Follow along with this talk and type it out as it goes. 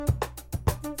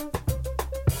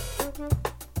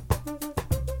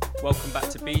Welcome back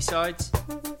to B-Sides.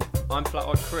 I'm Flat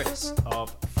White Chris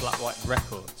of Flat White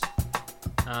Records,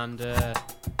 and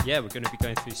we're going to be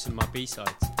going through some of my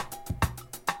B-Sides.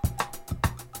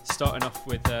 Starting off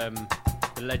with the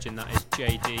legend that is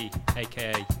JD,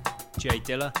 aka J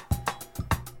Dilla,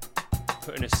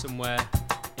 putting us somewhere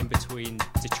in between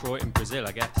Detroit and Brazil,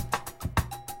 I guess.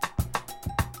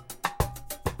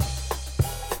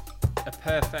 A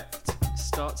perfect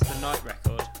start to the night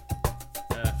record,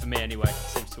 for me anyway,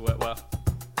 seems to work well.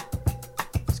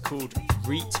 It's called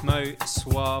Ritmo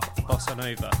Suave Bossa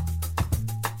Nova.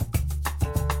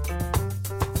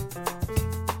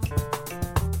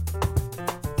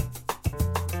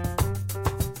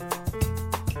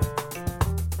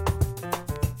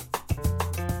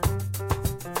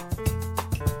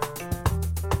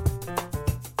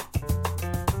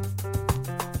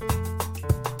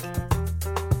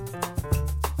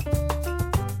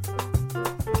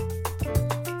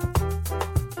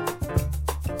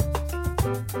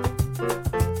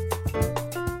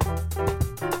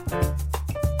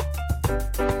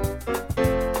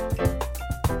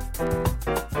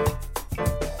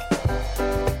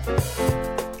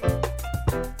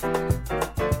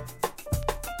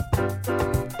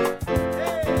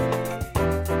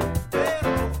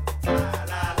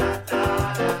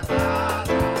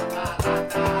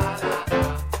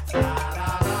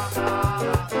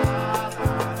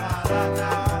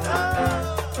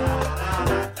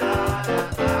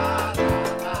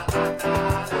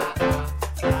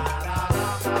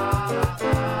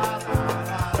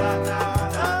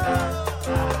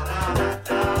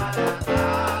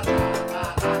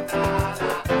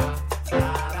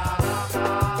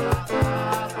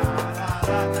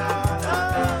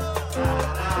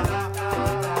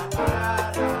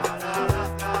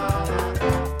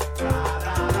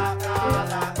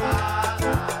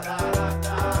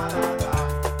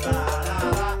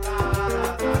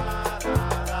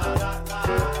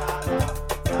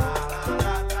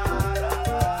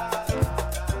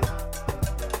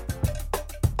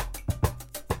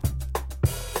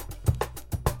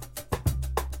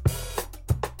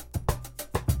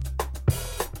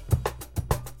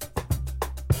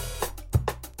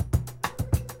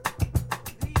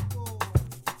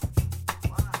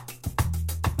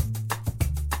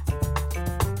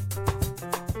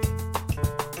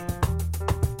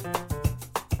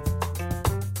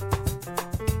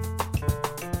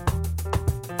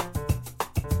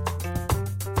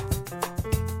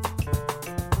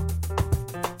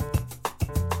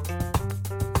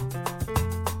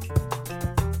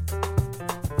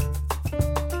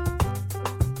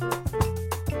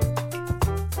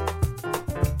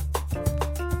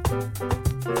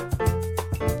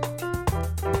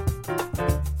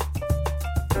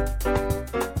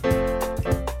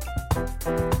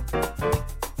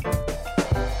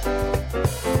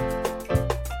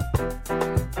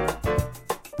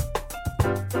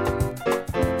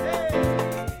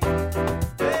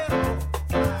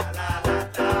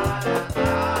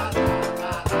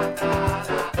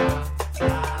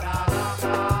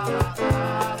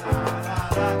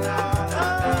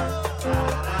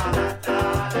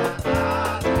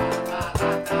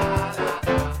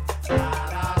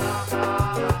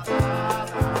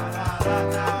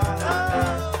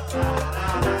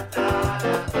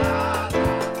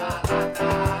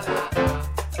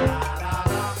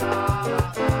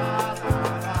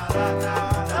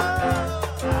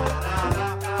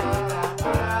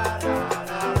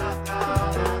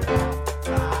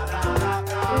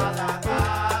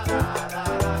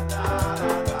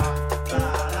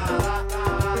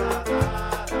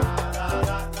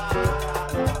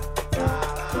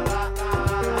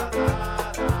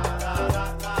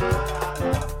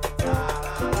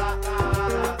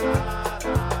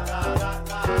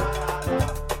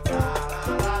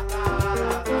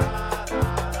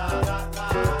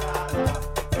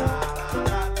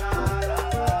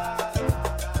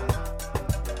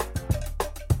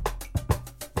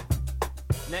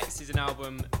 Next is an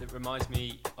album that reminds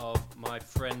me of my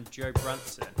friend Joe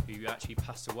Branson, who actually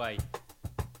passed away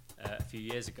a few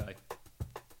years ago.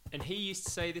 And he used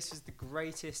to say this was the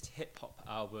greatest hip-hop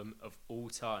album of all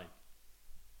time.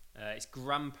 It's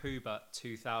Grand Puba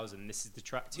 2000. This is the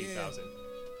track 2000.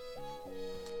 Yeah.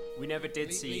 We never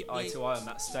did see eye to eye on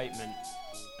that statement,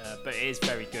 but it is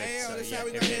very good. So yeah,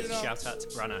 here it is. Shout out to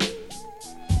Branno.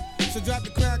 So drop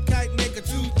the crown kite, make a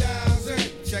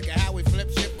 2000. Check out how we flip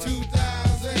shit. 2000.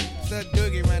 Stud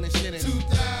Doogie running shit in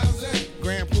 2000.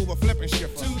 Grand Puba flipping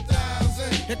shit.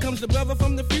 2000. Here comes the brother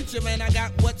from the future, man. I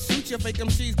got what suits you. Fake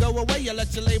MCs go away, you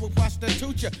let your label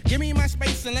prostitute you. Give me my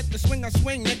space and let the swinger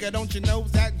swing, nigga. Don't you know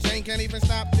that Jane can't even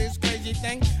stop this crazy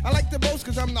thing? I like to boast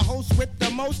cause I'm the host with the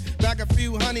most. Bag a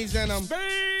few honeys and I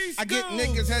get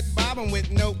niggas head bobbing with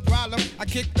no problem. I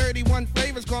kick 31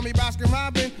 flavors, call me Baskin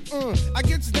Robin. I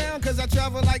gets down cause I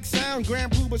travel like sound.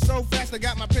 Grand Pooba so fast I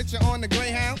got my picture on the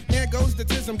Greyhound. Here goes the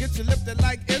tism, get you lifted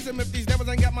like ism. If these devils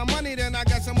ain't got my money, then I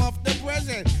got some off the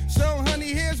present. So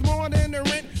honey, here's more than the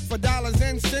rent. For dollars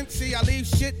and cents, see I leave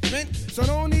shit bent. So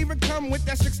don't even come with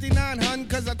that 69, hun,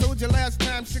 cause I told you last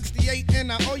time 68 and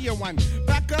I owe you one.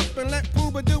 Back up and let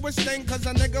Pooba do his thing, cause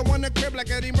a nigga want a crib like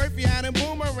Eddie Murphy had in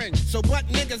Boomerang. So what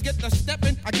niggas get to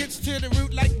steppin', I gets to the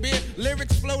root like beer.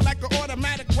 Lyrics flow like an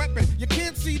automatic weapon. You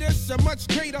can't see this so much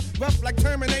greater. Rough like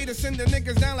Terminator, send the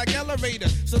niggas down like elevator.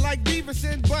 So like Beavis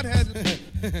and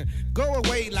Butthead, go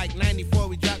away like 94,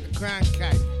 we dropped the crime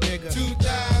kite, nigga.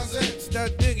 2000,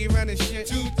 Stud Diggy running shit.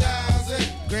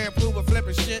 2000, Grand Pooba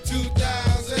flipping shit.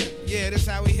 2000, yeah, this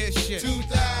how we hit shit.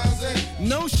 2000,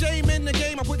 no shame in the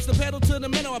game, I puts the pedal to the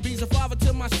metal. I be a father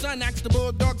to my son, axe the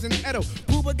Bulldogs and Edo.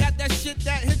 Pooba got that shit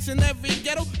that hits in every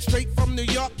ghetto. Straight from New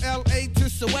York, L.A. to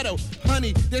Soweto.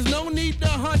 Honey, there's no need to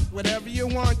hunt, whatever you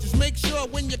want. Just make sure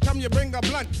when you come you bring a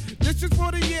blunt. This is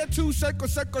for the year 2, circle,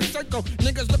 circle, circle.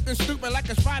 Niggas looking stupid like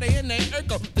it's Friday in their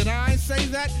Urkel. Did I say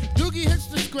that? Doogie hits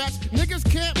the scratch. Niggas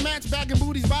can't match bagging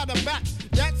booties by the back.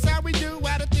 That's how we do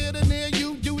at a theater near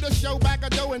you. Do the show, back a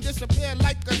dough and disappear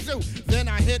like a zoo. Then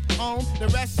I hit home, the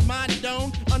rest my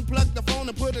dome. Unplug the phone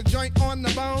and put a joint on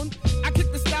the bone. I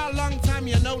kick the style long time,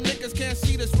 you know. Niggas can't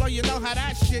see this flow, you know how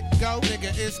that shit go.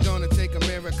 Nigga, it's gonna take a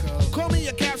miracle. Call me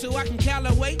a cab so I can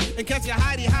Callaway and catch a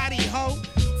hidey ho.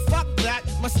 Fuck that,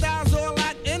 my style's all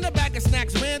out in the bag of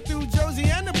snacks. Ran through Josie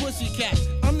and the Pussycat.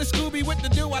 I'm the Scooby with the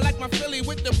do, I like my Philly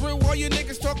with the brew. All you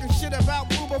niggas talking shit about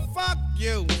Booba, fuck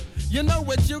you. You know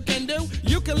what you can do?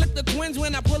 You can lick the twins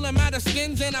when I pull them out of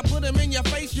skins and I put them in your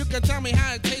face. You can tell me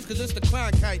how it tastes, cause it's the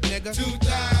Clown Kite, nigga.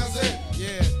 2000,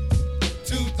 yeah.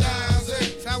 2000,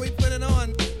 that's how we put it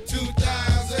on.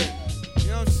 2000, you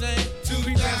know what I'm saying?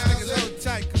 2000, niggas hold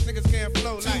tight, cause niggas can't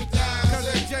flow like. Cause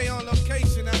of J on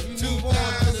location, as we move on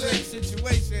to the next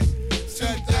situation.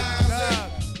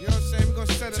 2000, you know what I'm saying? We're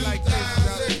gonna set it like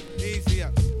this, yo. Easy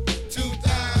up.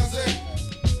 2000,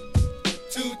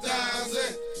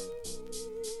 2000,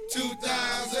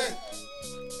 2000,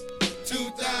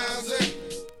 2000,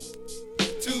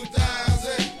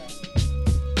 2000,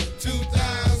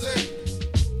 2000,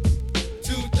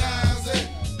 2000,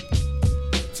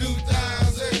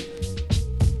 2000,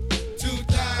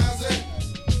 2000,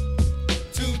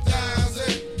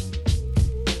 2000,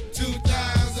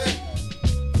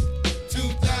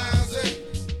 2000,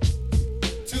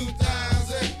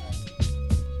 2000,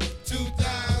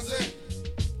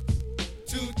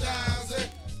 2000,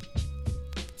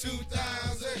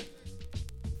 2000,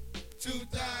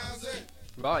 2000.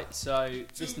 Right, so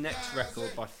this next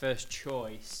record by First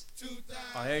Choice,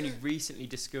 I only recently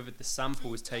discovered the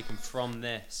sample was taken from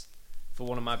this for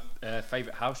one of my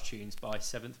favourite house tunes by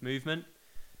Seventh Movement.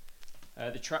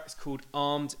 The track's called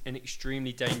Armed and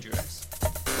Extremely Dangerous.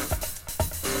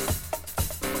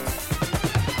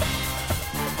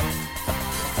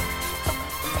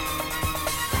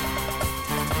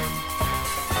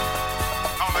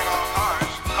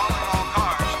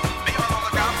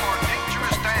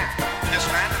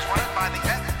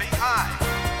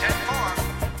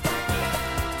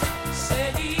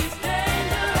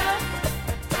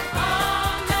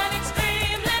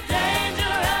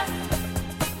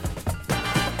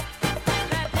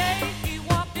 That day he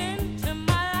walked into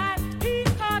my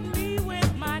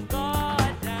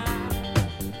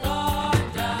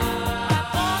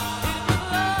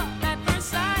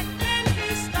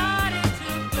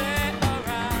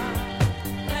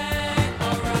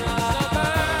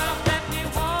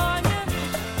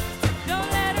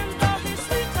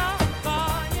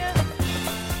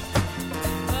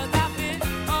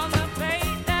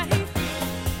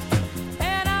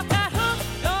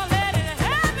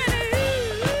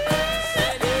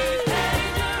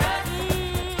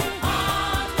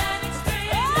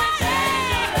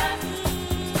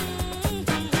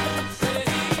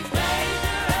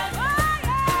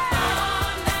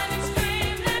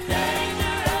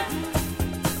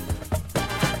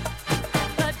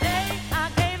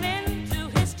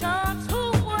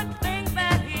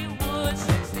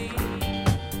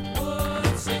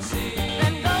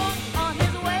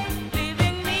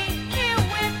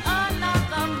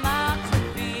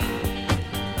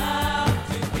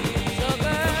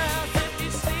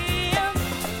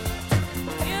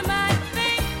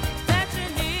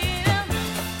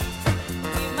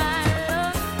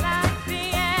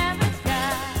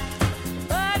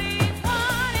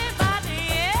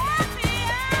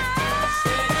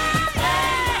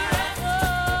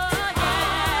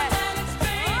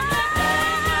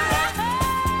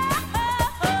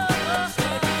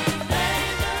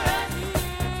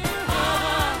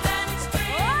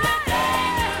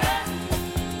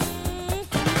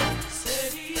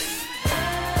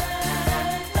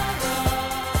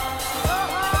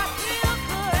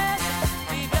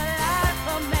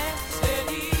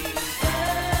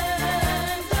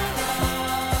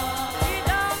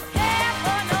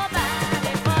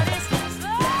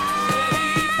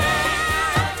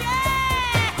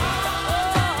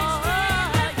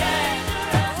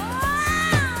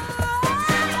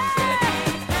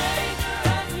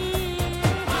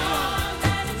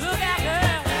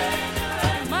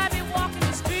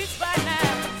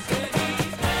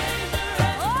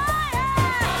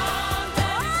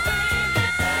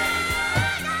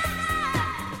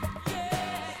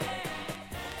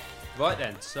Right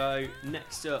then, so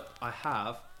next up I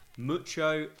have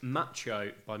Mucho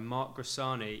Macho by Mark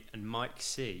Grassani and Mike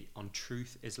C on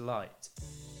Truth is Light.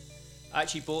 I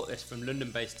actually bought this from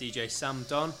London-based DJ Sam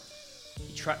Don.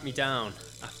 He tracked me down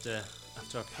after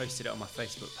I posted it on my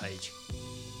Facebook page.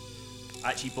 I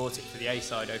actually bought it for the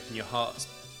A-side, Open Your Hearts,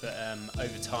 but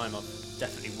over time I've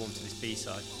definitely warmed to this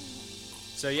B-side.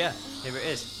 So yeah, here it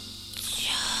is.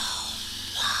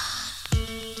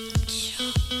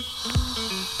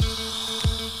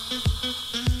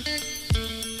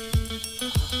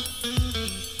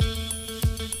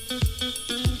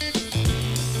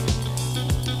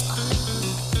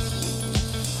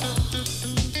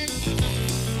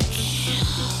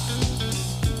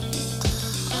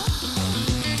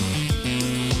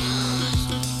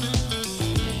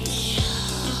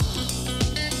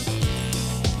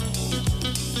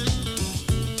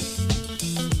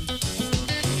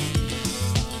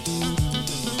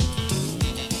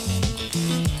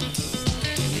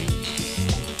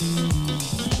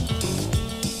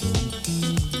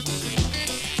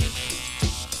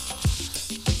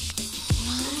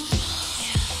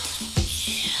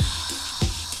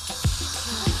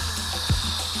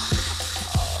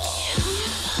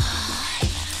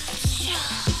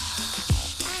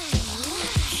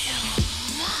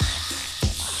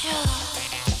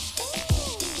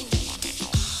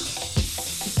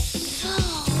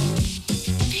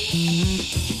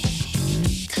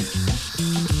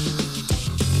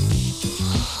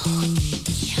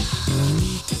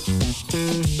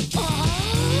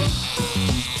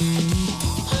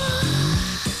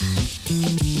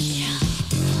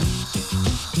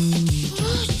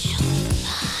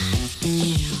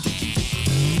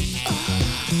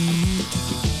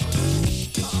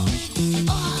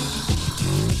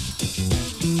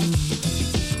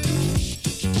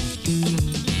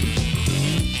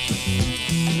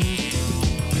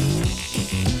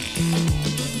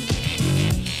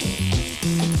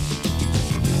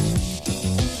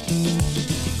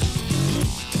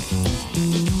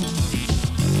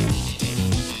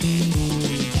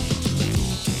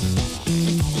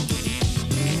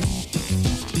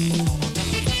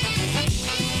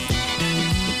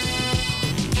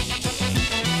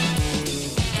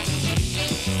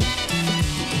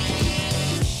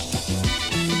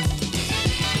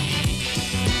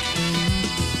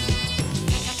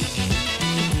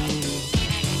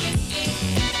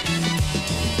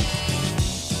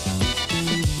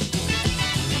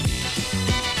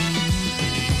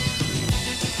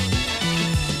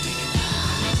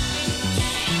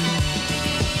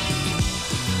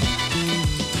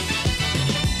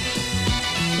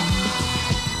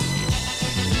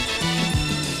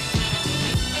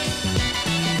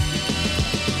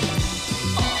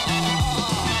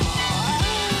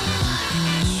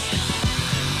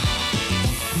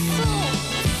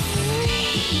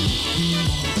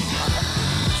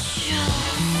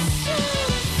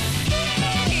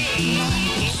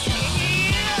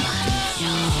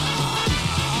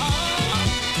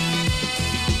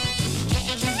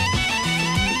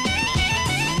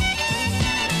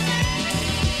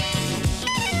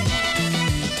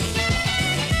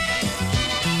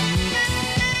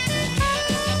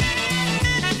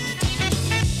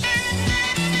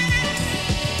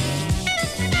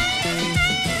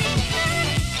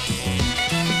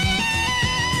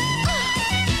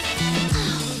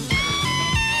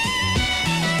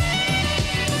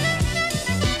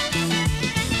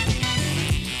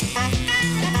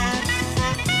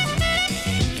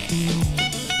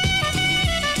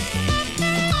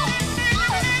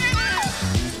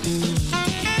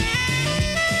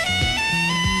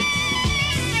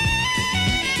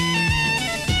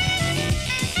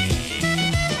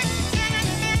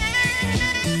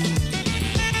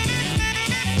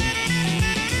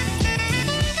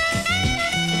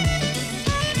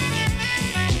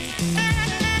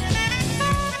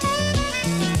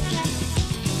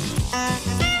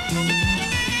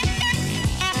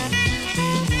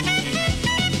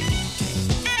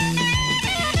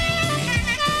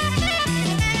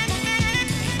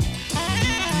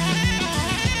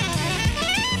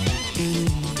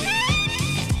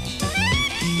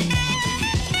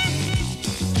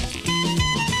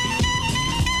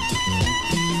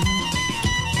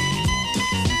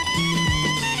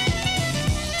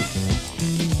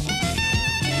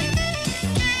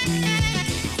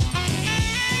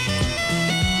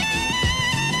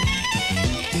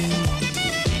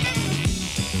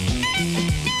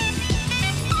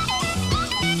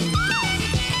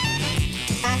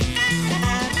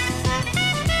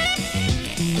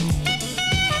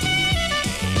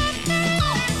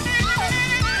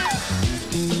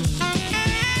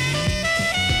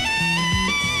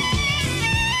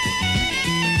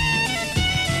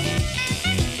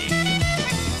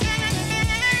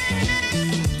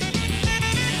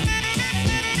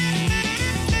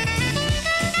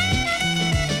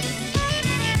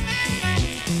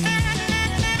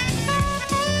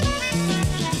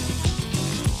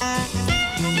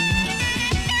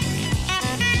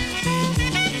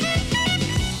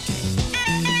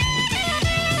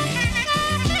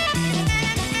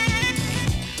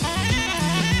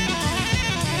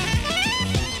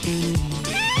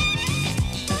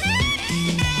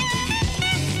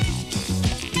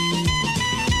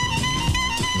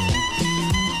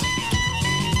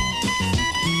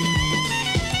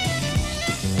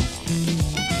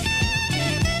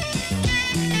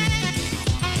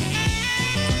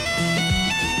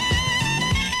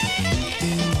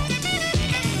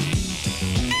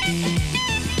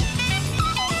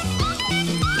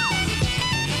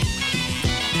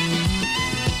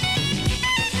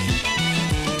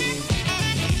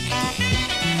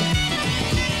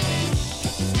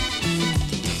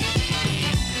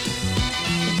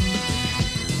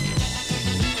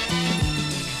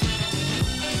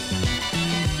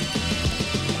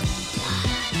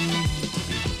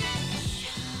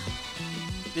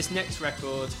 This next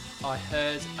record I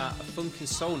heard at a funk and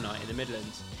soul night in the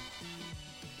Midlands.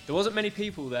 There wasn't many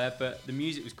people there, but the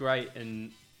music was great,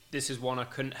 and this is one I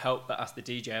couldn't help but ask the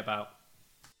DJ about.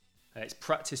 It's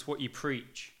Practice What You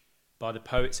Preach by the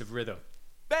Poets of Rhythm.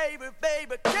 Baby,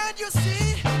 baby, can't you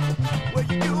see what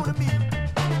you do to me?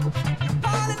 You're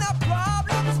piling up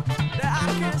problems that I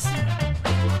can't see.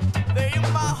 They're in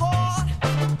my heart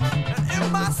and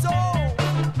in my soul.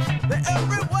 They're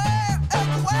everywhere,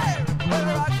 everywhere, where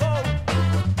I go.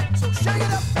 So shake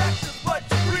it up, practice what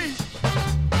you preach.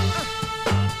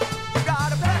 You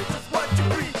gotta practice what you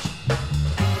preach.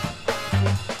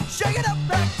 Shake it up,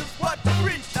 practice what you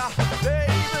preach. Now,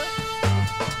 baby,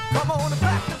 come on and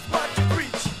practice what you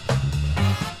preach.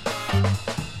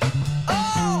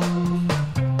 Oh,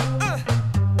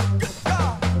 good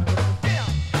God, yeah.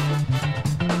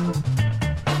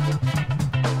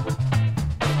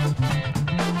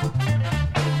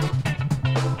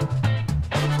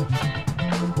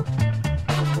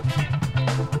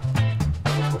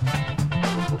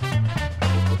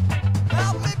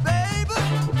 Help me, baby,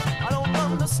 I don't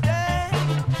understand.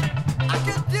 I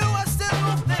can do a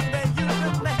simple thing that you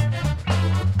demand.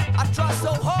 I try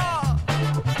so hard,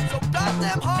 so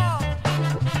goddamn hard.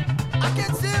 I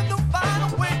can't seem to find a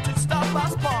way to stop our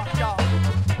spark, y'all.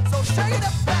 So shake it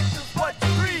up, practice what you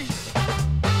preach.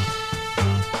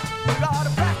 You gotta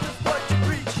practice what you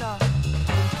preach now.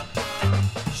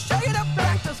 Shake it up,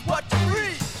 practice what you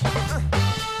preach.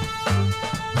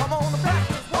 Come on and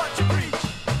practice what you preach.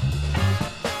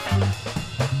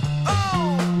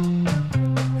 Oh,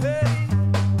 hey,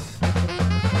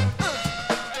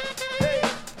 hey,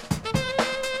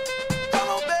 come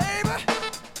on, baby,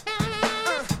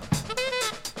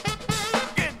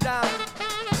 get down,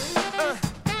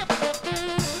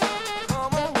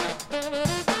 come on,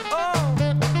 oh,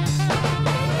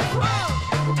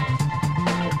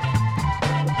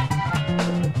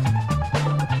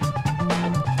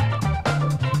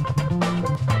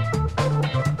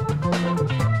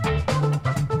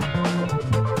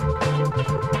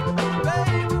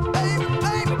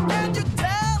 baby, can't you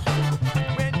tell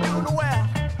when you're nowhere?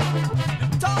 You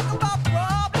talk about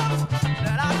problems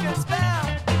that I can spell.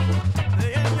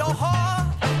 They're in your heart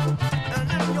and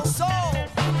in your soul.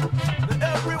 They're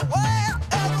everywhere,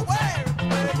 everywhere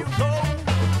where you go.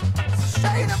 So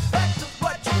shake it up, practice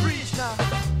what you preach now.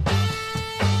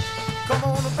 Come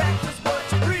on and practice what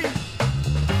you preach.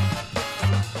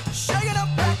 Shake it up,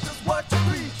 practice what you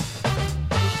preach.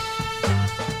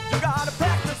 You gotta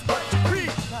practice what you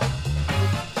preach now.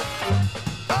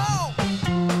 Oh,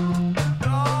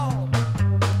 oh,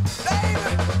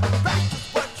 baby, practice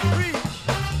what you preach.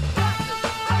 Practice.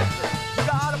 You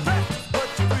gotta practice what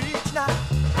you preach now.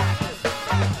 Practice.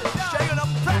 Shake it up,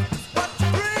 practice what you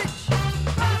preach.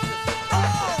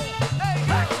 Oh, hey,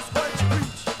 practice what you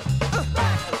preach.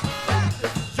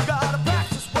 You gotta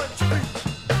practice what you preach.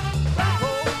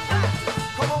 Oh,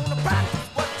 come on and practice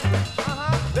what you preach.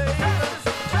 Baby,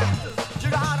 practice. You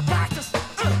gotta practice.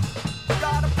 You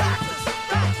gotta practice.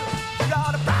 You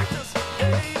gotta practice,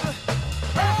 baby.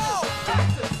 Oh,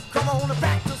 come on and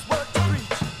practice what you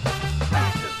preach.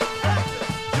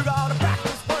 You gotta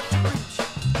practice what you preach.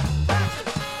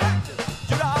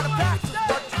 You gotta practice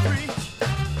what you preach.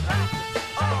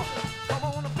 Oh, come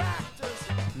on and practice.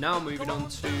 Now moving on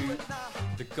to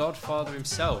the Godfather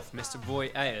himself, Mr. Roy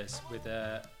Ayers,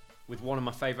 with one of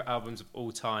my favourite albums of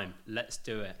all time, Let's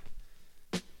Do It.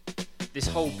 This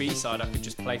whole B-side I could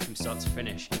just play from start to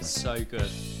finish. It's so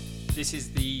good. This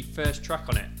is the first track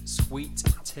on it, Sweet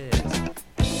Tears.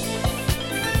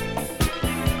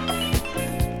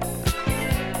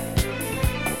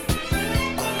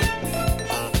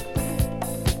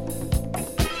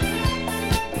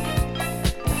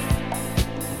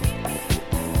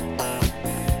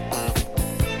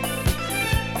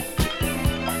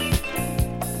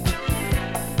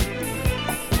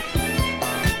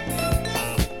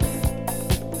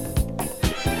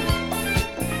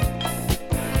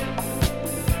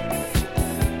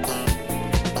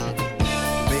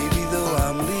 Baby, though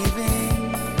I'm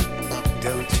leaving,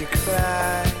 don't you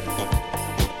cry.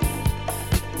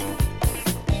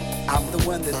 I'm the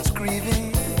one that's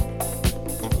grieving,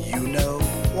 you know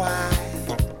why.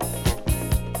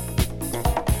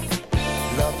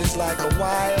 Love is like a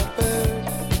wild bird,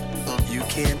 you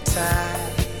can't tie.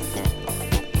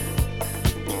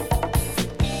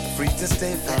 Free to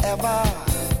stay forever,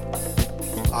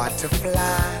 or to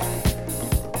fly.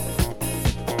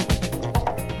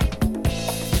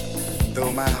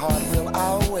 Though my heart will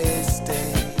always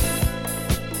stay.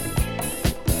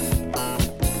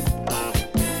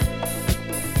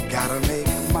 Gotta make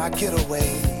my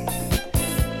getaway.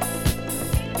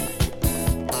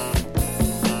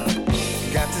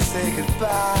 say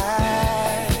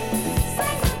goodbye.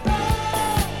 Say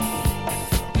goodbye.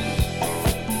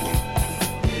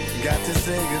 Got to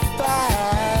say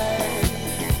goodbye.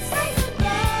 Say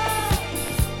goodbye.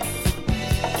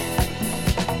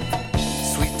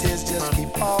 Sweet tears just keep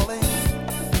falling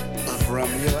from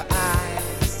your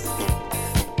eyes.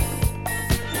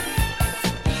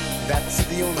 That's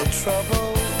the only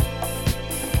trouble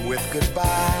with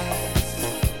goodbyes.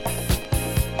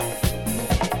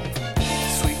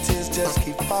 Sweet tears just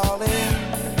keep falling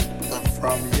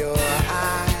from your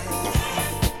eyes.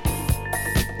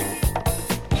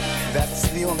 That's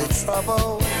the only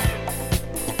trouble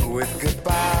with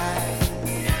goodbyes.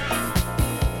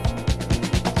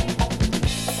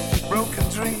 Broken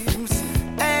dreams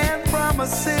and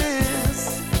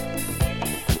promises.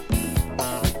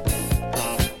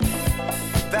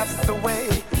 That's the way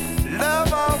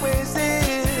love always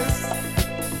is.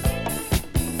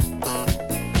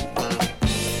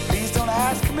 Please don't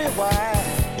ask me why.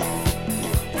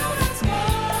 Don't ask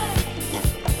why.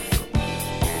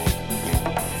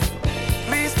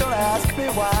 Please don't ask me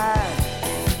why.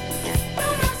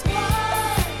 Don't ask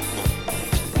why.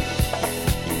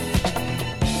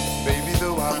 Baby,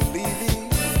 though I'm leaving,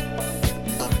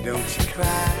 don't you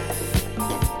cry.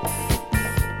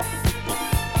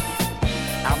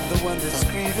 I'm the one that's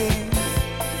grieving.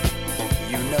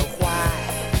 You know why.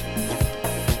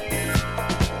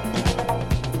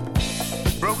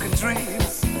 Broken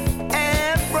dreams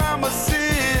and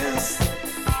promises.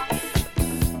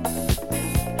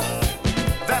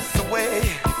 That's the way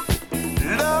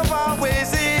love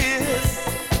always is.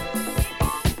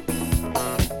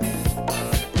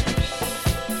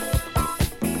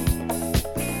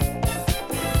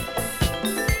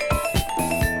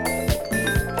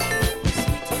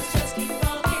 Just keep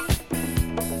falling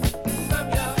from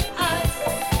your eyes.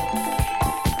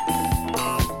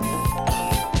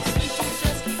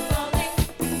 Just keep falling from your eyes. Just keep falling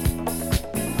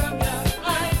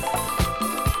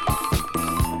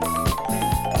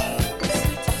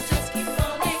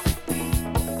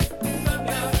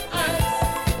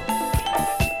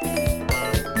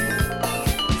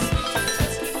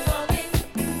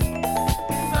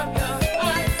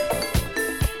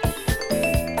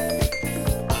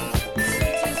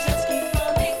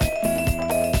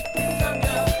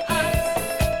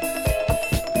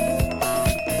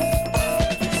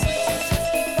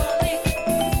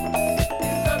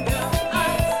from your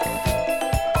eyes.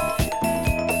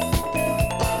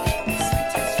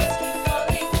 Just keep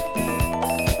falling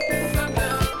from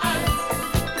your eyes.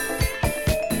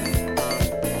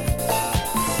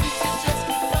 Sweet tears just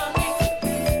keep falling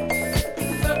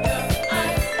from your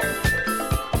eyes.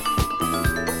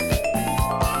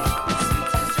 Sweet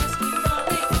tears just keep falling from your eyes. Sweet tears just keep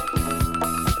falling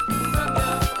from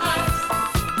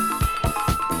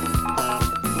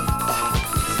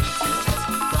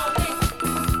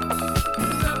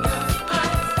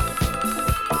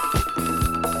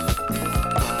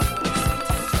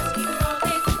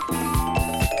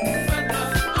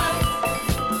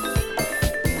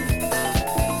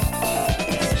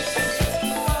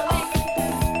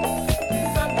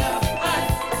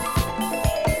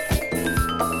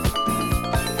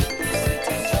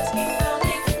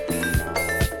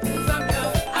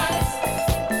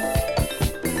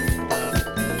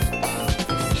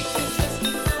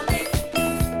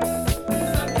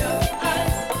your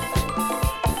eyes.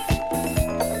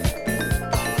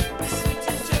 Sweet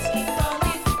tears just keep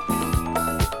falling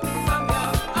from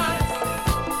your eyes.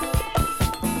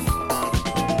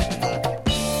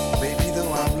 Baby,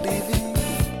 though I'm leaving,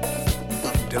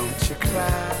 don't you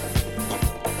cry.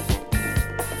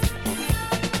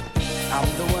 I'm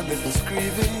the one that was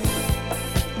grieving.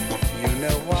 You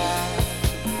know why.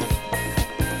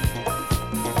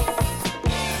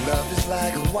 Love is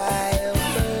like a wild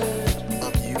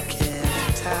bird you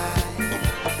can't tie.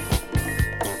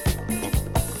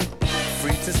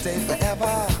 Free to stay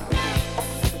forever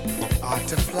or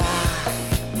to fly.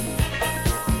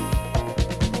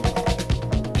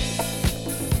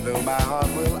 Though my heart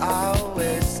will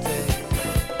always stay.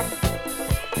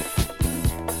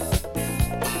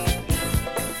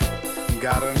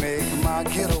 Gotta make my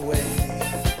getaway.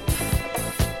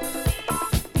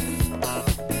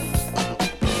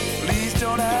 Please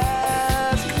don't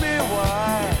ask me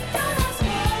why.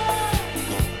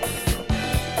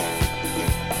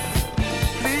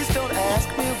 Please don't ask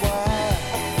me why.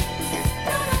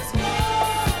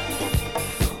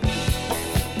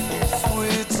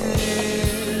 Sweet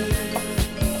tears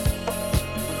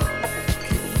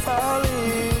keep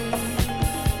falling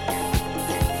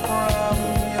from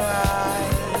your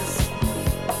eyes.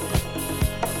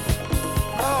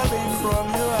 Falling from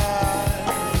your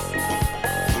eyes.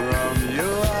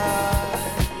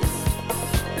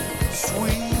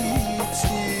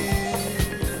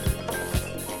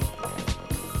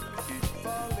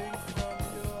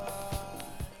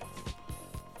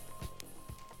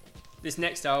 This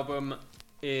next album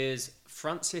is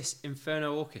Francis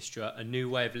Inferno Orchestra, A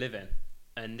New Way of Living,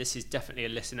 and this is definitely a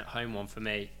listen at home one for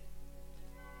me.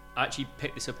 I actually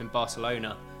picked this up in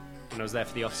Barcelona when I was there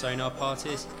for the Off-Sonar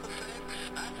parties.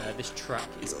 This track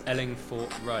is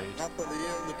Ellingfort Road. After the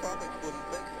year in the tropics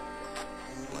wouldn't take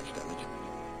much damage.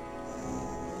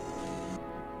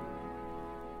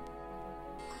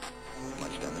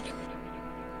 Much damage.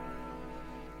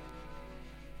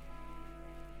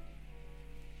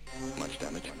 Much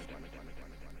damage.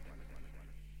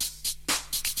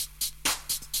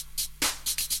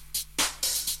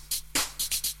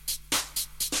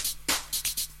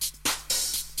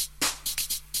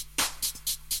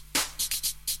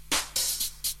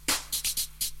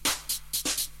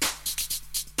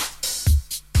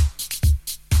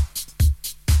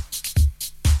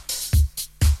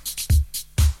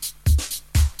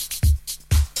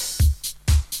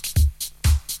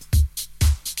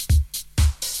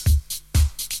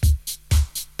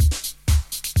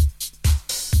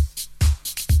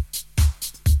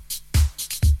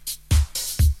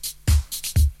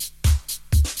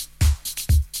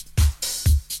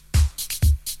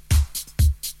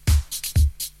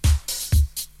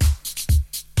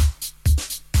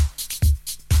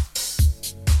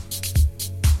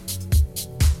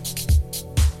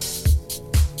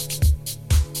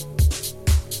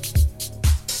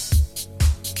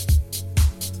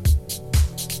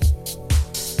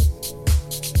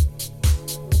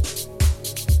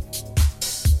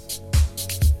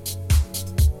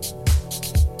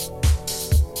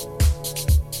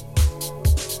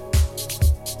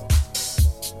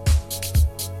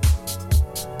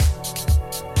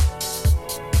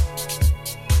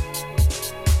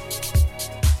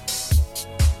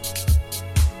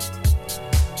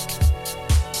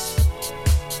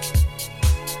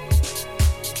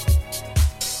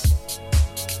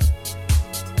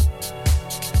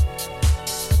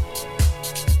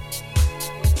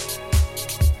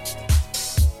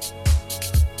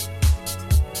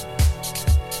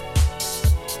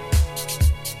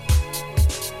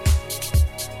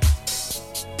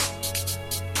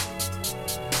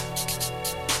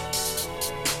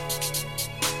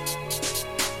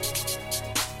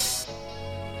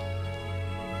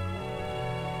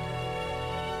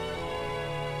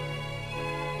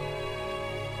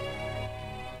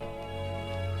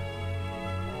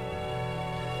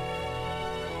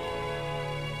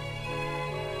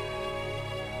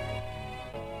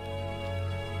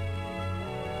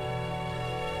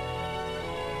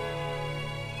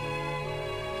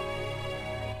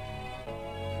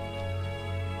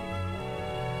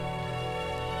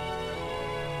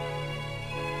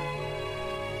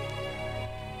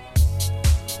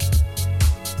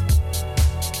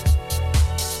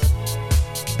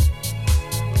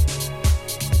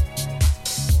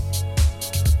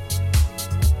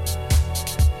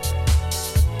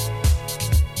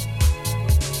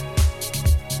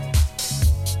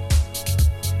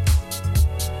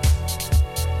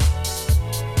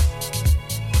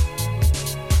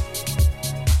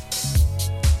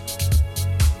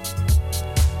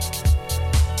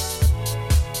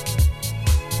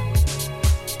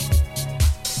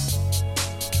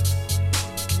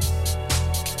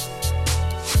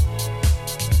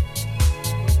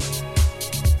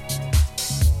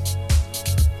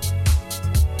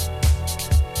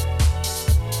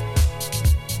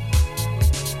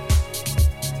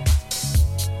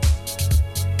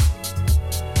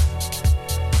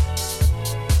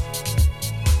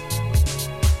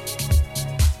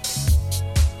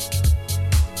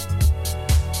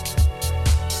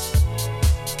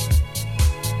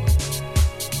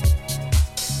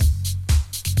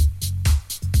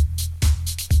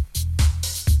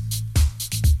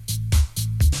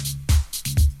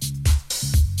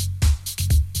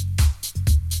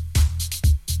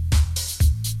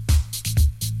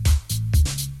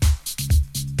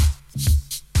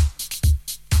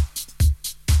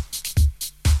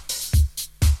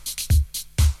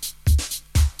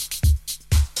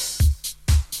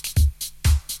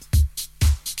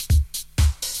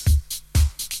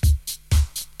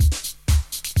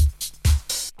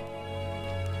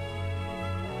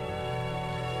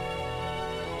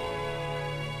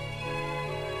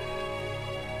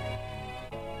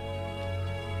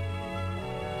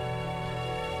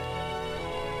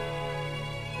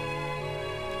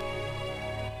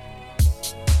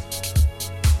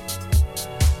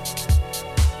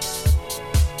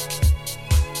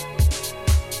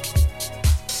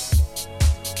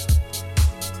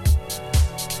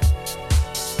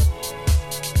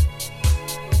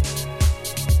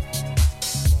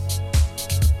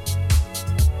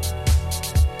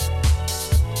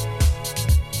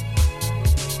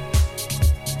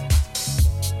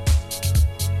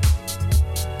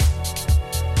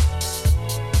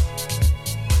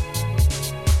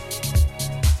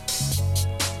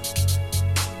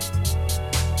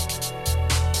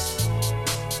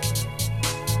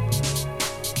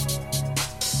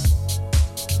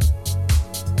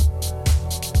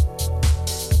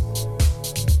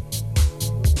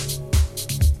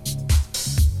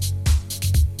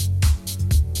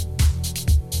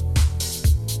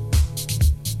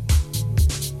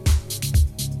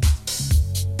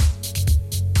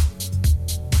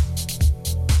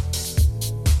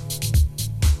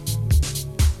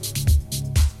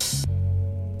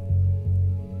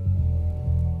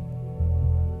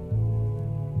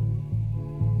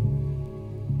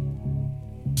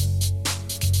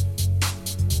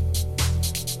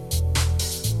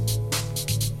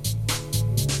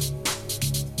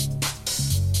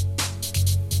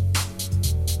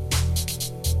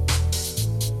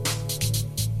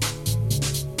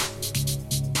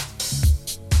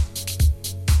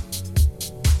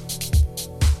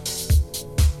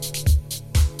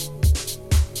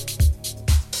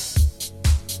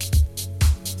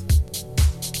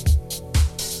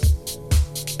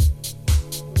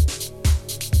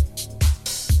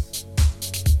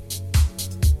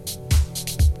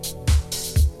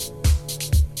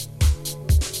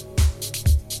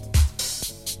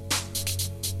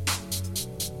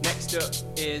 Next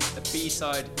up is a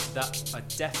B-side that I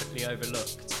definitely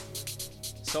overlooked.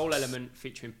 Soul Element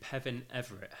featuring Pevin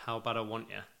Everett, How Bad I Want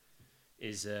Ya,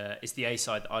 is the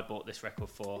A-side that I bought this record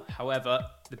for. However,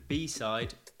 the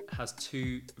B-side has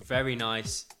two very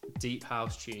nice deep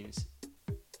house tunes.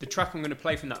 The track I'm going to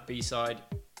play from that B-side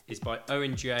is by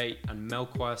Owen J and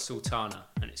Melchior Sultana,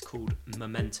 and it's called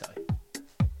Memento.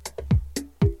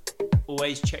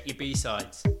 Always check your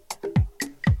B-sides.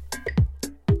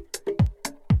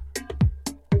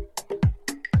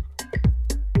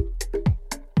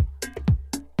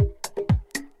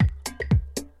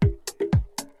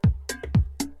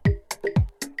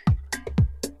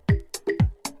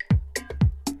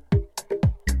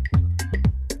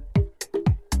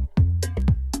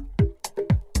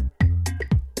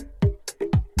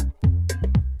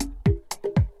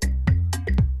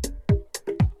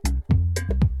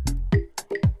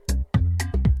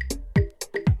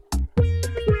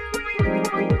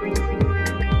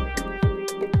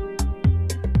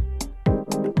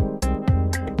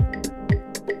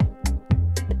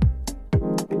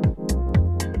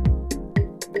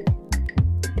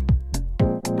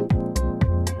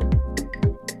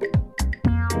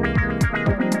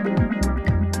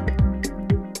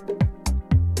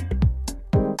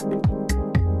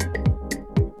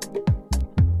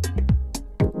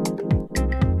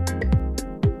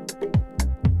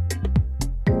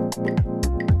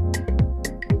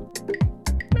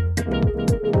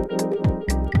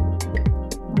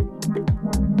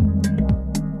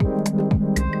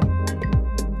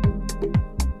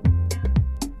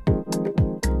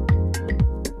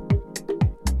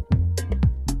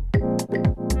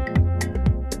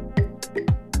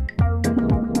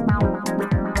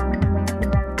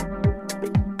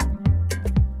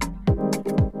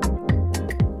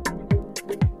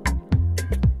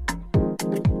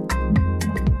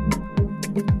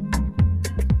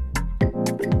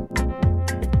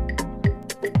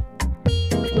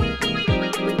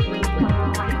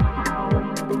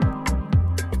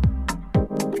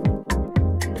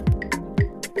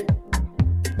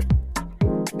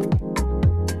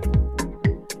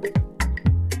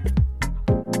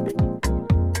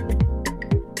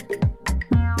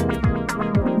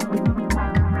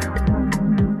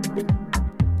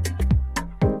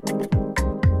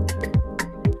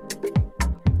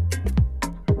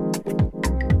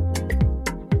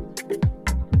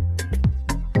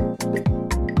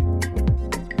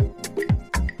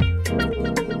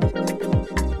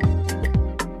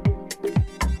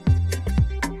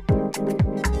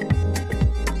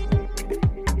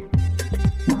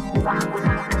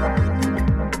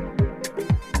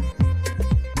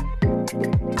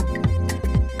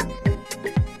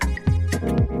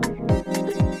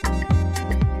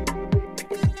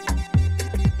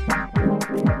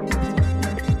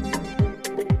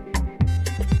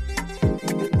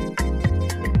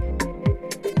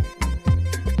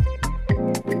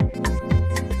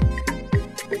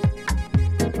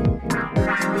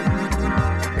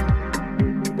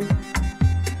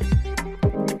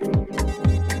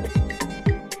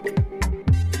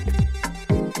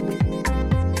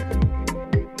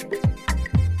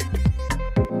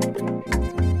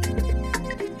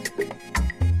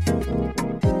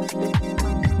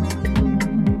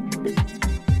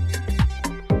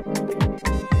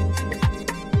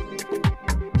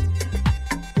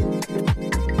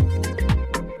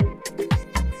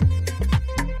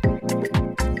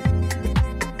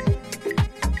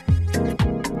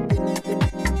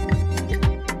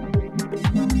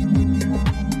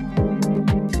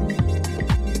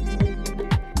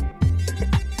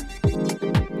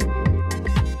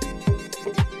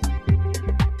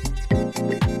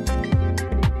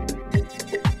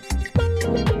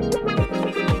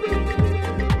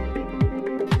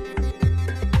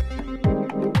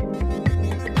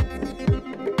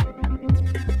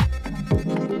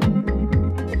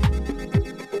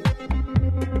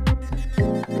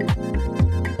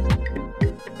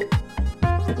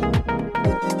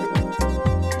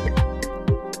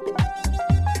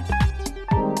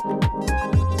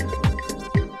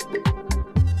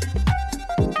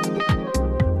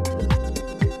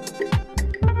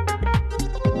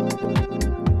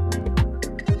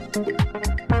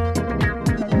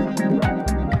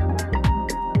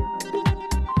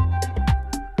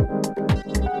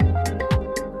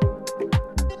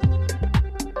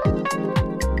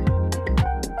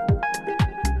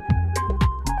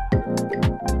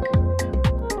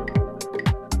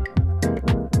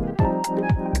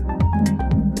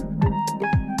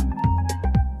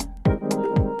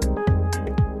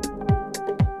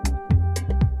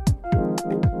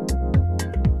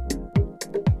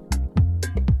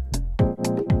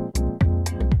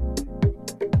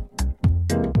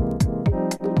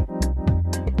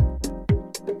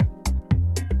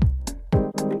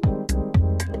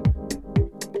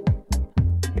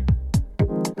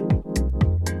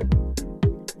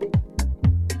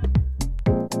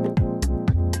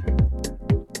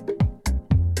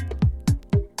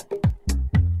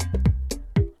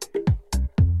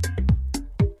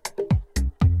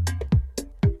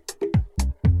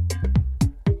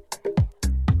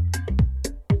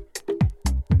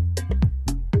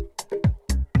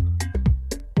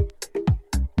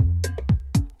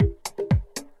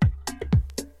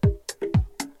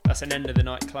 That's an end of the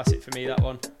night classic for me, that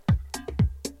one.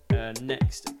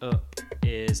 Next up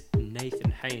is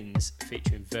Nathan Haynes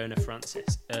featuring Verna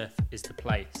Francis, Earth is the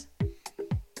Place.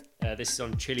 This is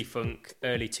on Chili Funk,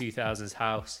 early 2000s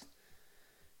house.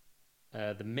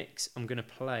 The mix I'm going to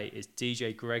play is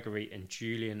DJ Gregory and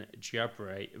Julian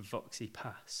Jabre, Voxy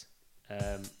Pass.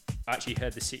 I actually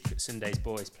heard the Secret Sundays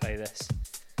boys play this,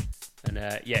 and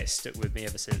yeah, it's stuck with me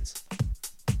ever since.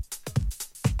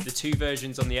 The two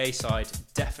versions on the A side,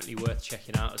 definitely worth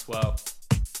checking out as well.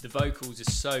 The vocals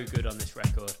are so good on this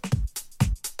record.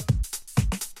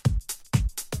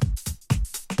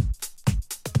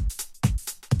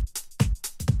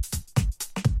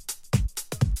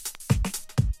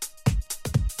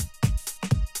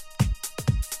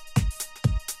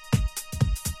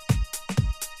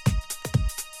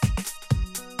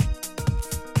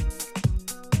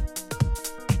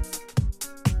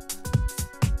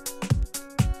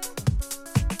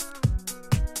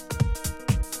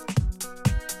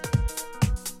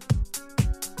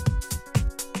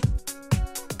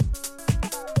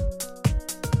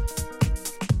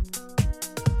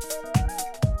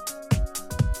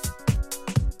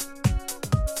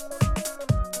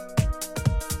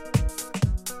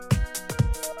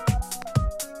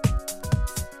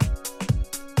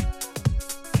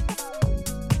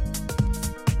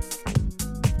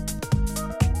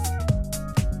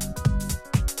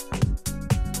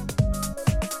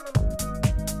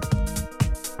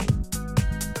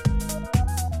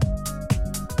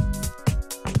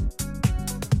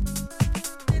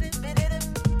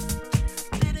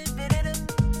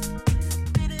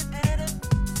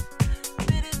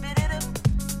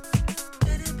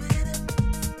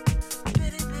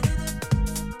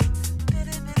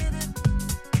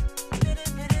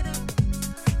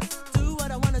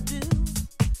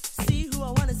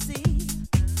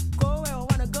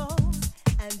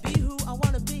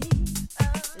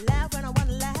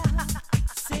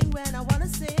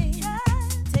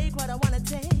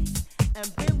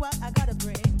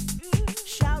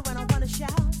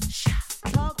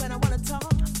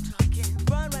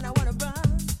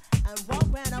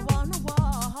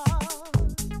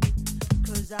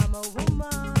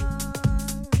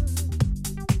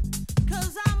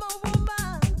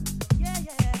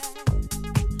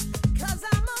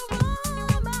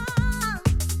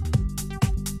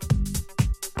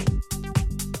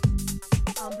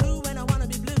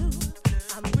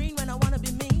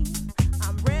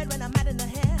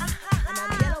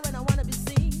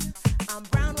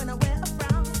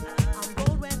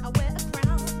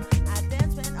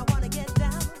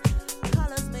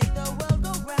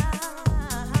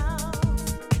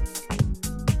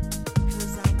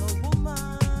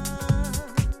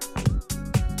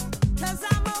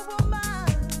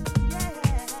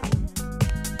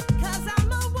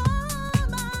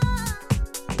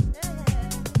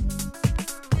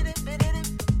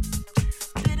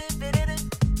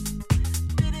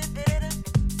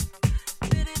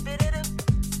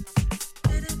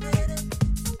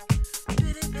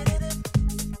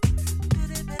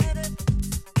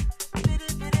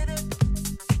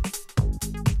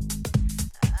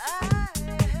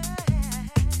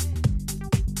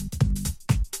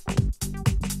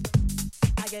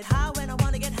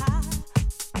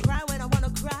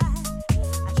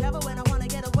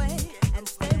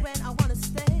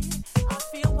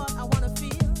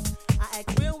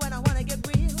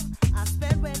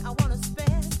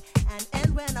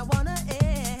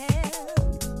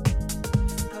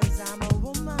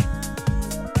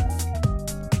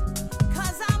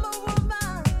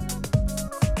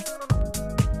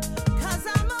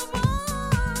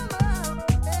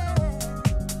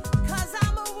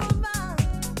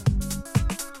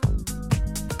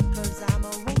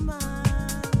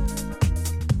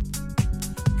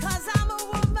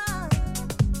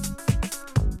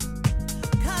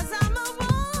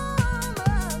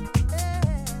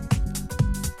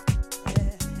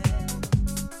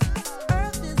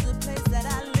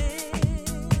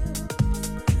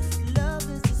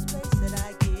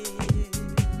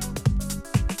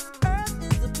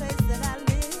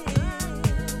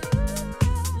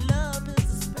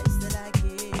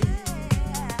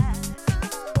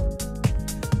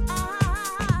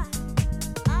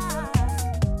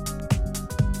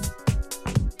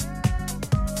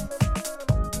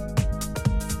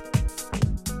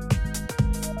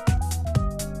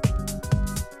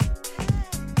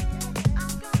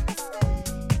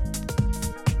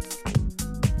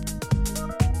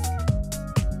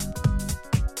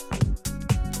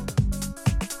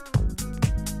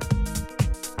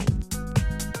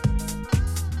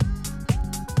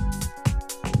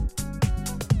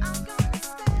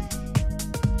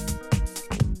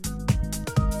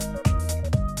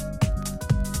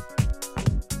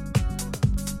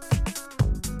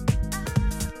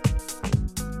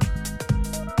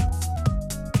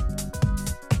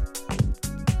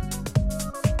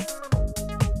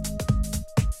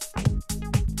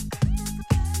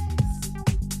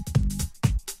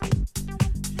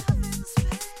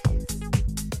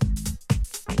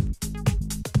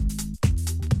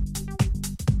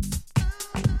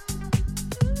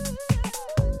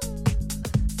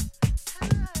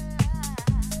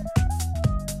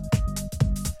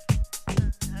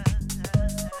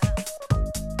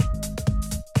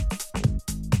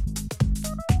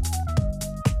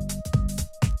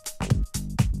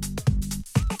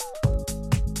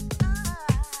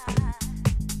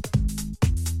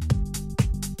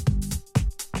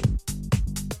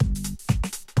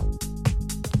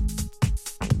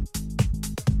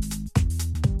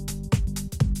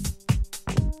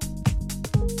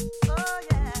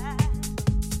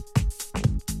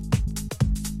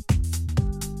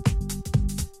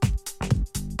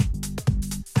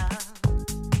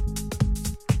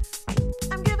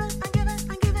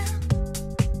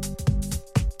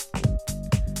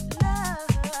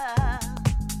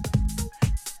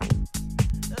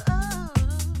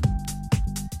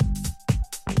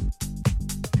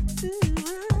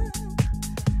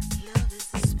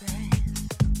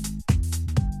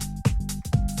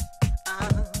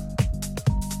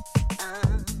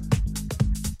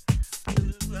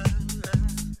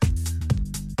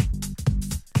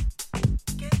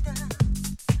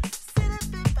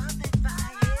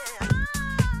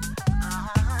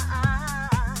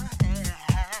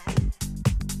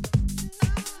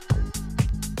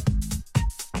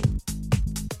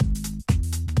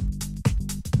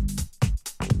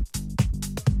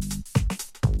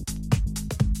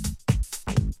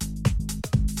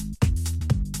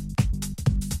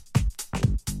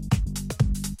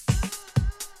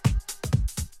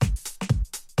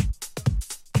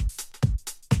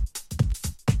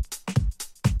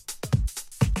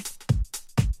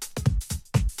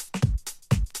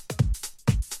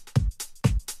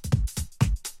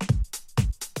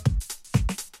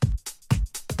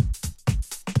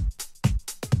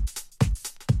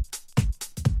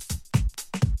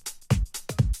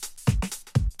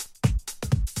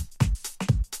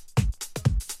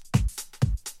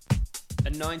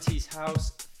 90s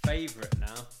house favourite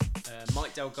now.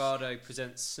 Mike Delgado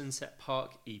presents Sunset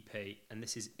Park EP, and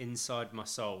this is Inside My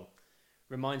Soul.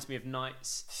 Reminds me of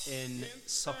nights in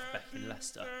Softbeck in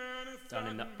Leicester, down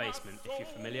in that basement, if you're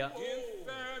familiar.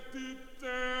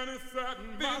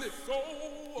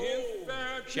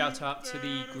 Shout out to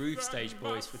the Groove Stage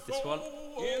boys with this one.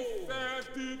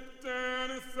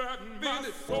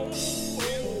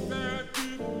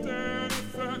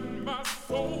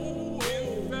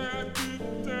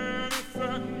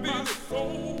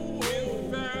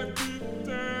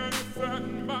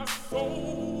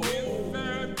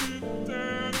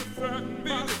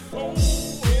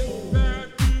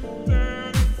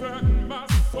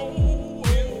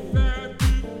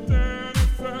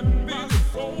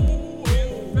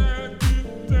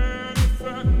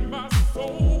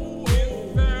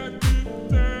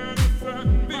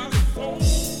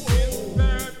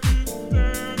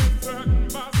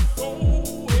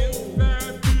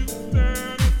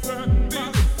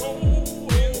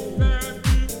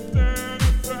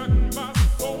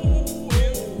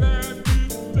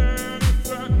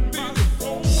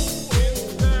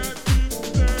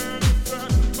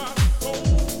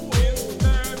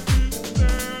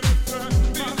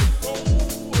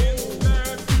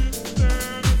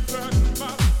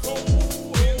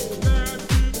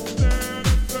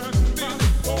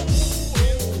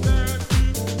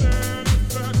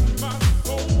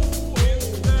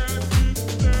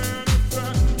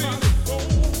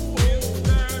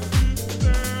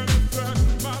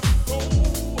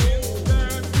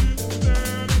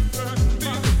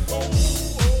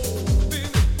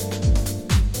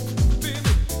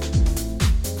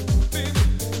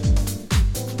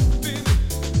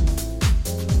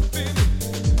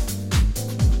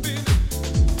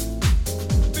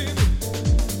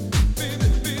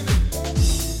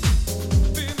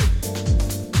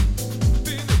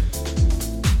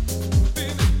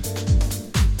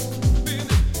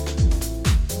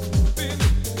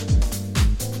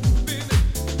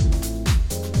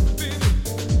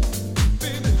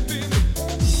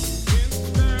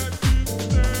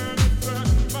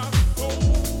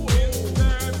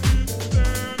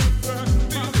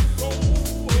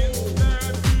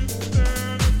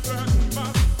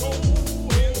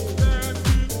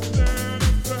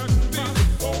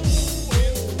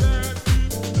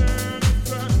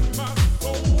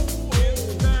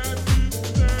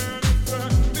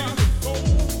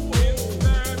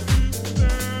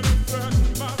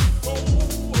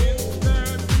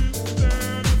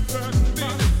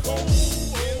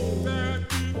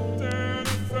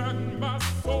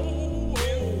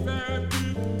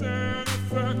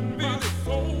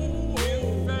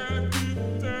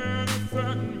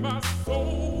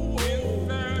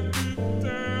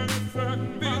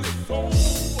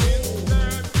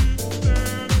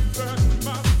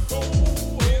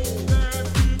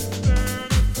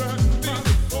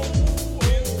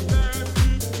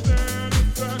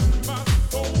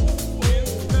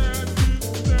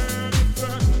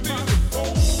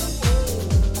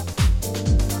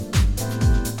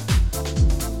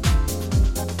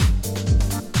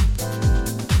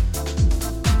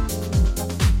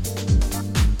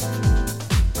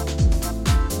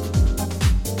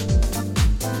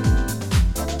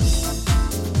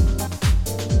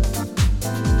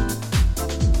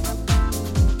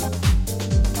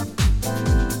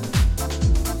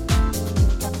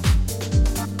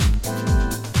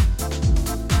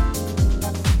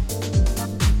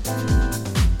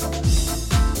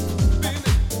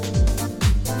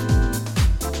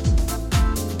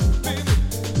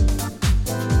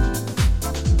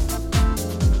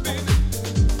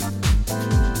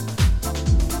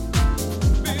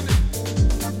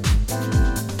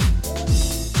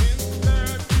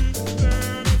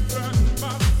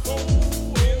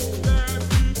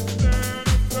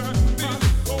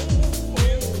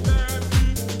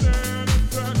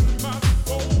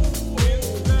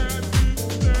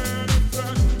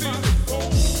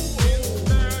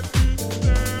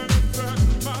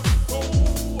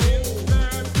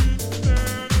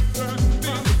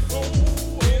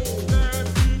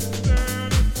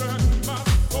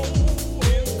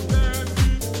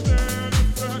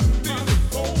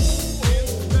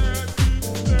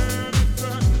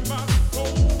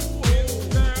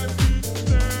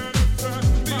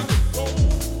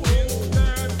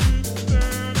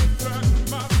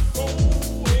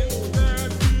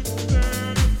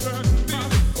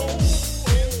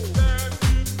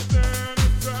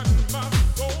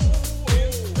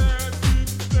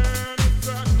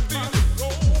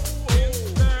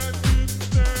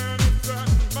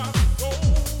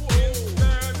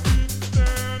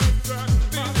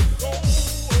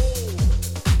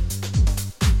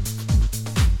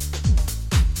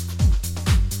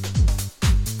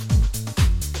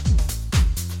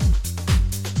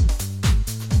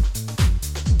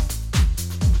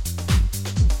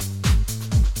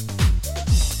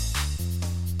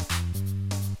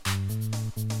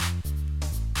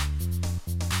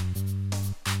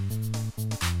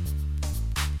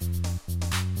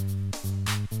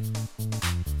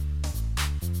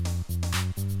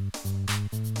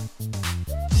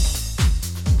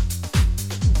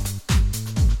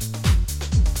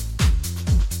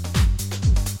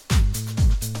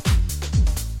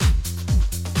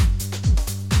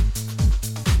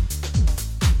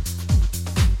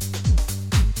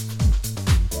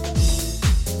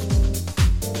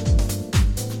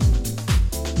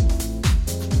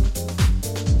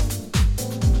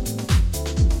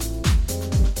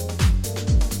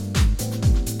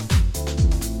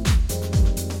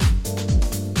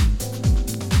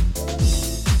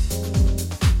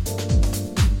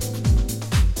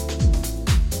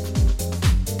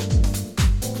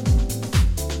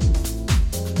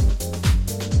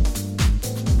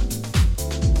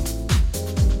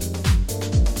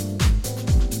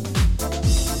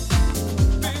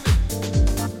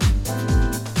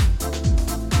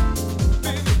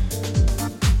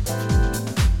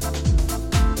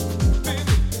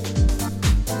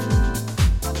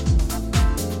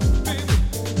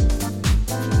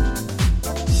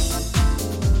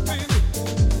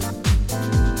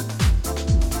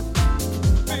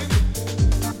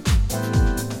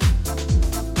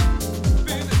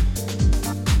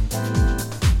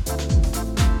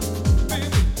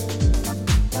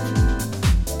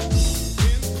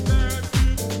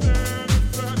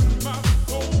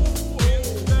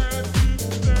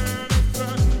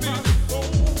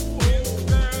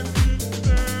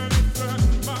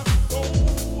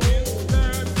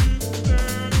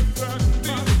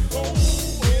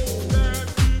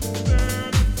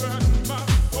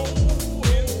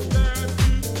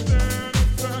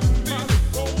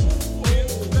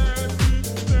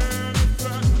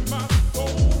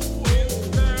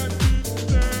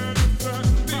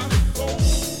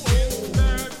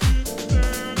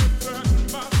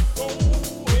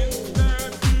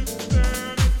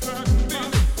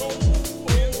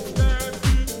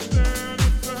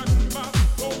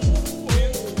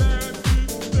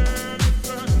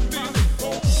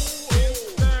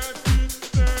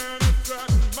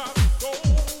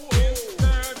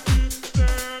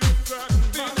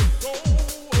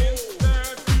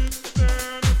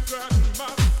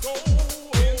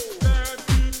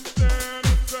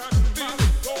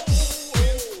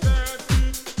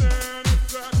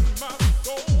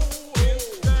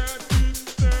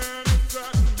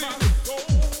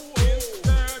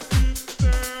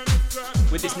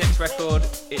 record,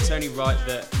 it's only right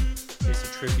that it's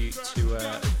a tribute to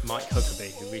Mike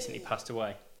Huckabee, who recently passed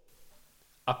away.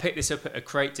 I picked this up at a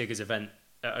Crate Diggers event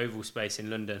at Oval Space in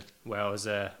London, where I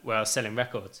was selling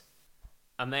records,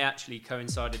 and they actually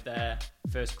coincided their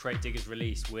first Crate Diggers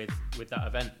release with that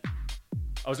event.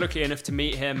 I was lucky enough to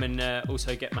meet him and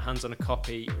also get my hands on a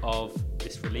copy of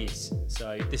this release.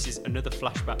 So this is another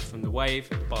flashback from the Wave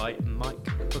by Mike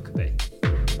Huckabee.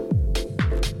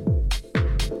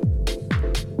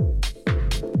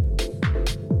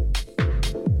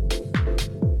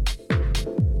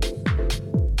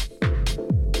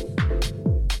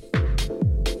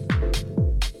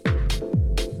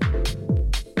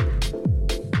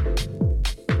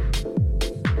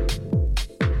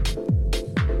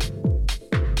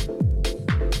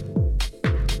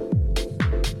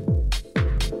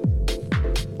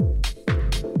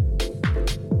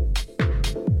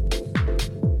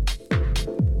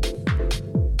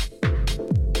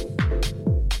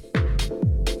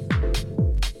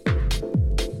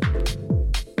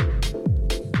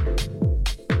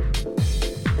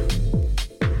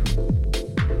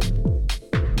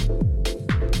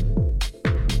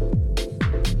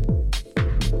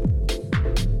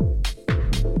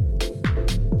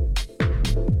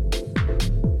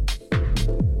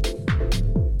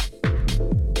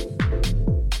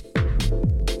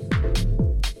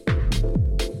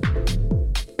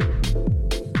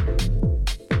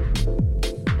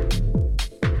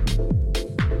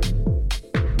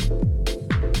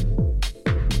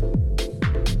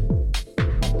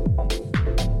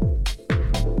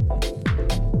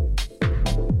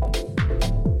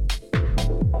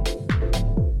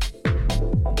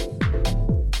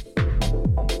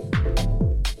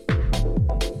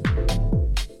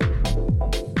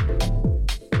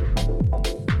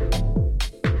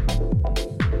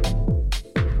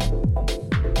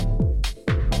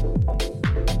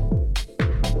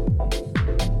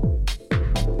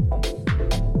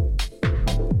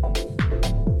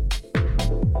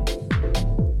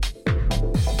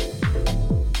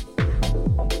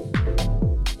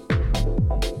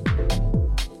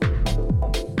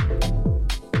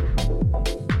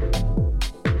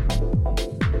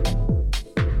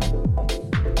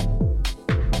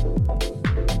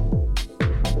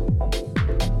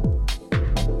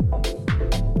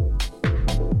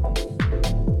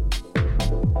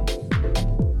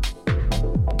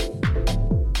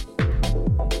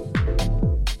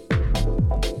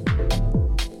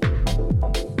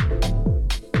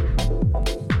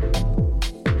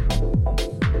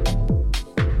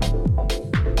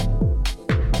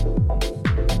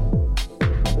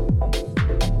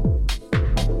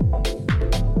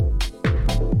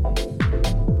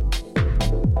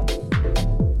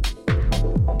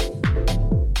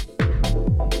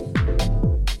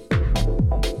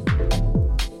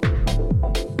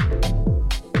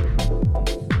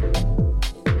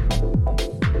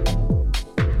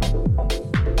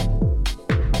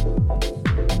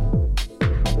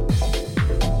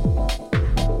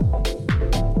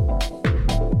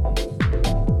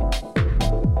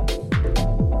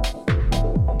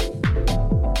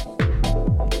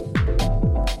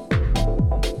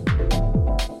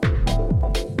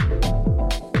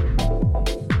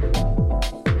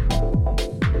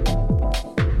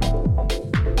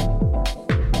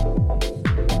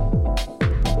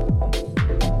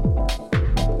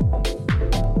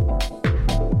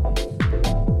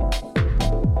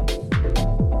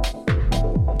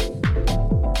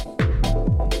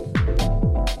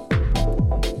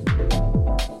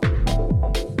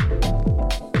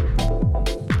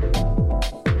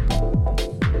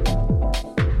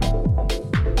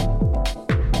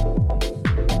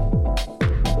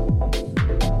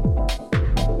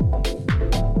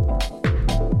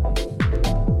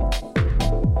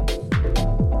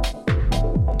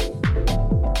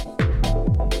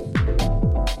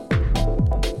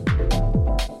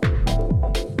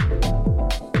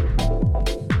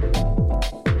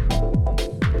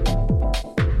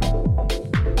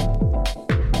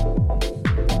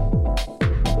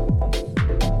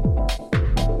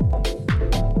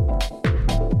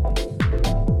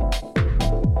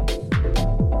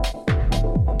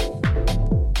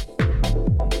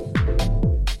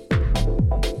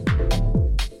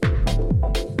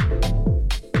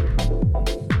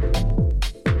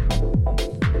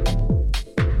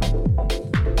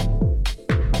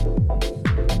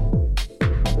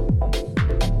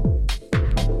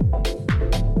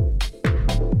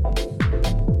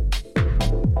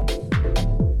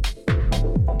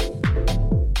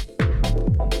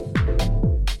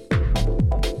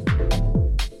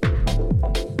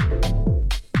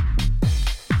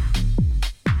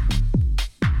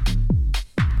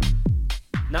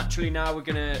 Literally now we're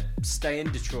gonna stay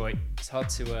in Detroit. It's hard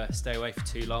to stay away for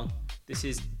too long. This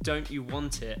is Don't You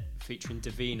Want It featuring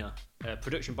Davina.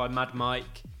 Production by Mad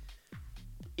Mike.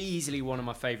 Easily one of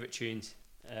my favourite tunes.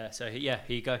 So yeah,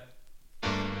 here you go.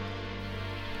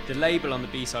 The label on the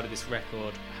B-side of this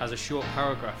record has a short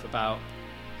paragraph about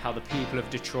how the people of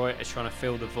Detroit are trying to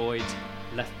fill the void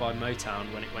left by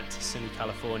Motown when it went to sunny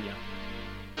California.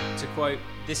 To quote,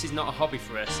 "This is not a hobby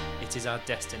for us, it is our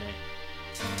destiny."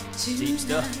 Deep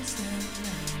stuff.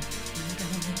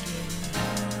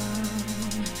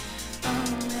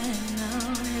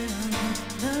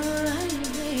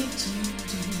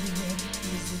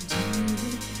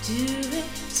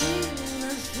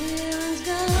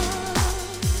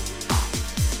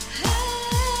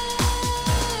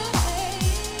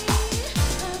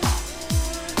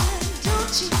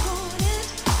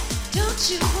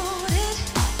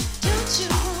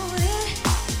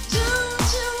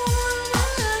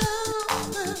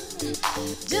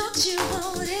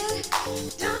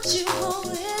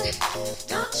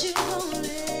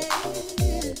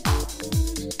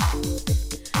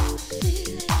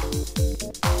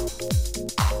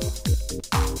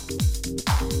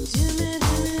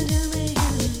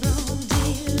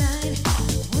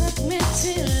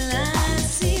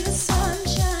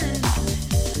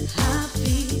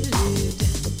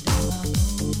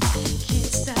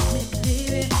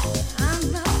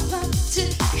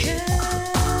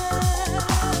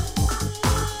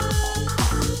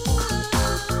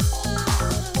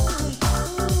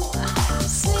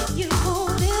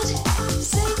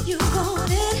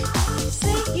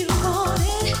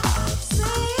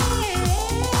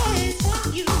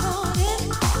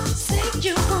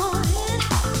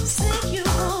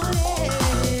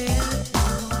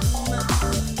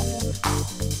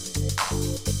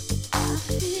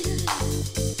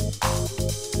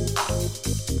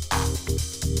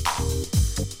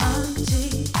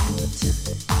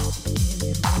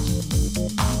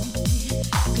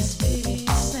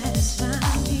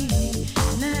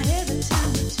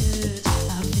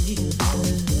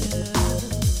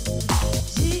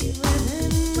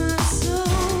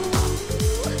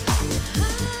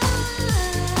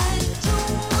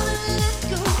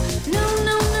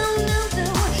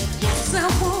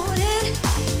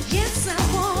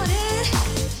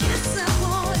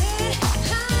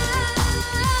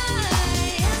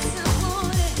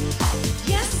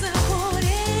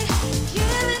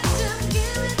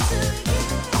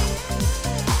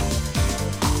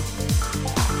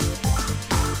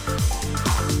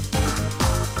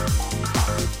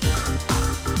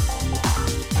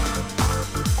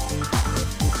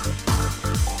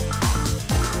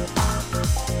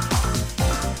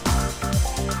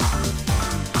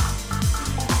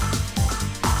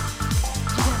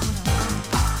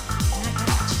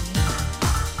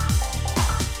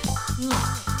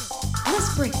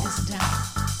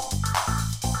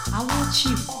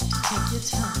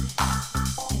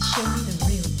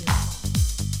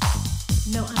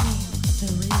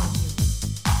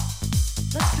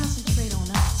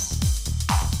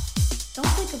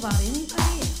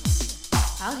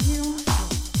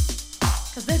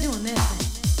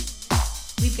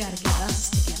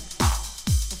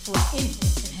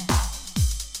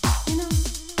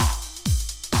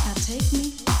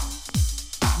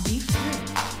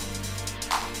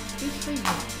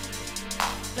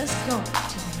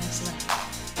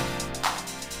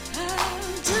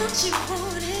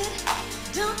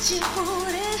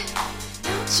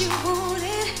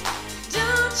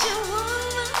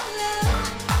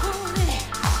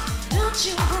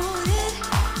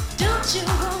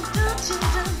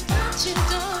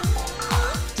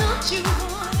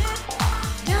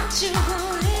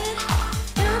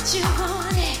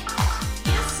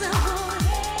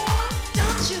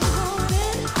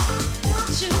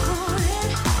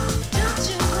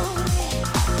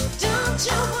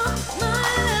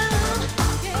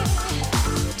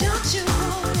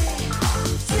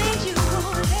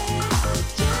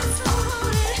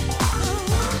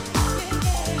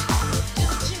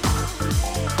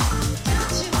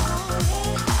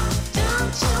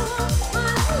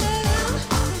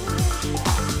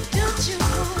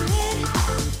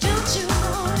 Don't you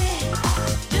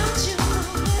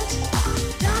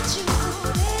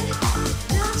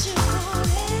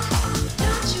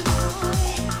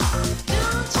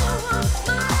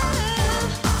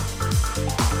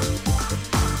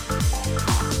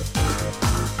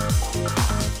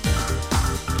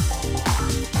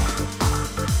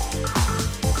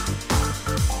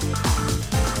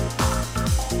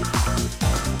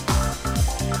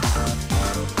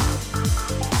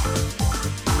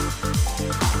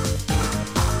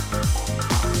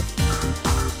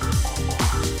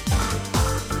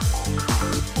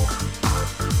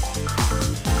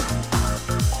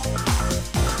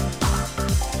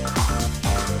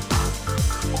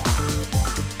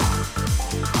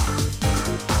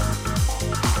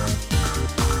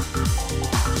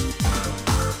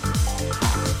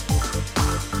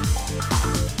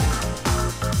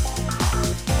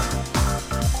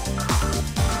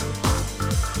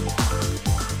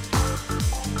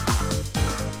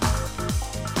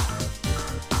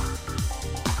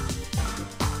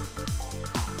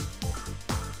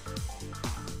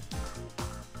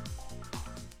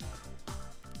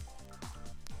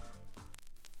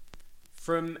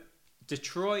From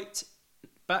Detroit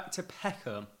back to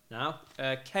Peckham now.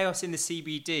 Chaos in the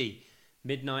CBD,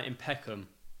 Midnight in Peckham.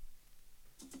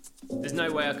 There's no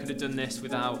way I could have done this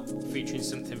without featuring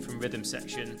something from Rhythm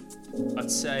Section. I'd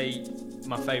say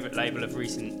my favourite label of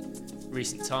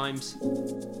recent times.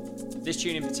 This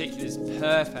tune in particular is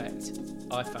perfect,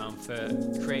 I found, for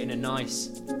creating a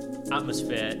nice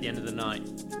atmosphere at the end of the night.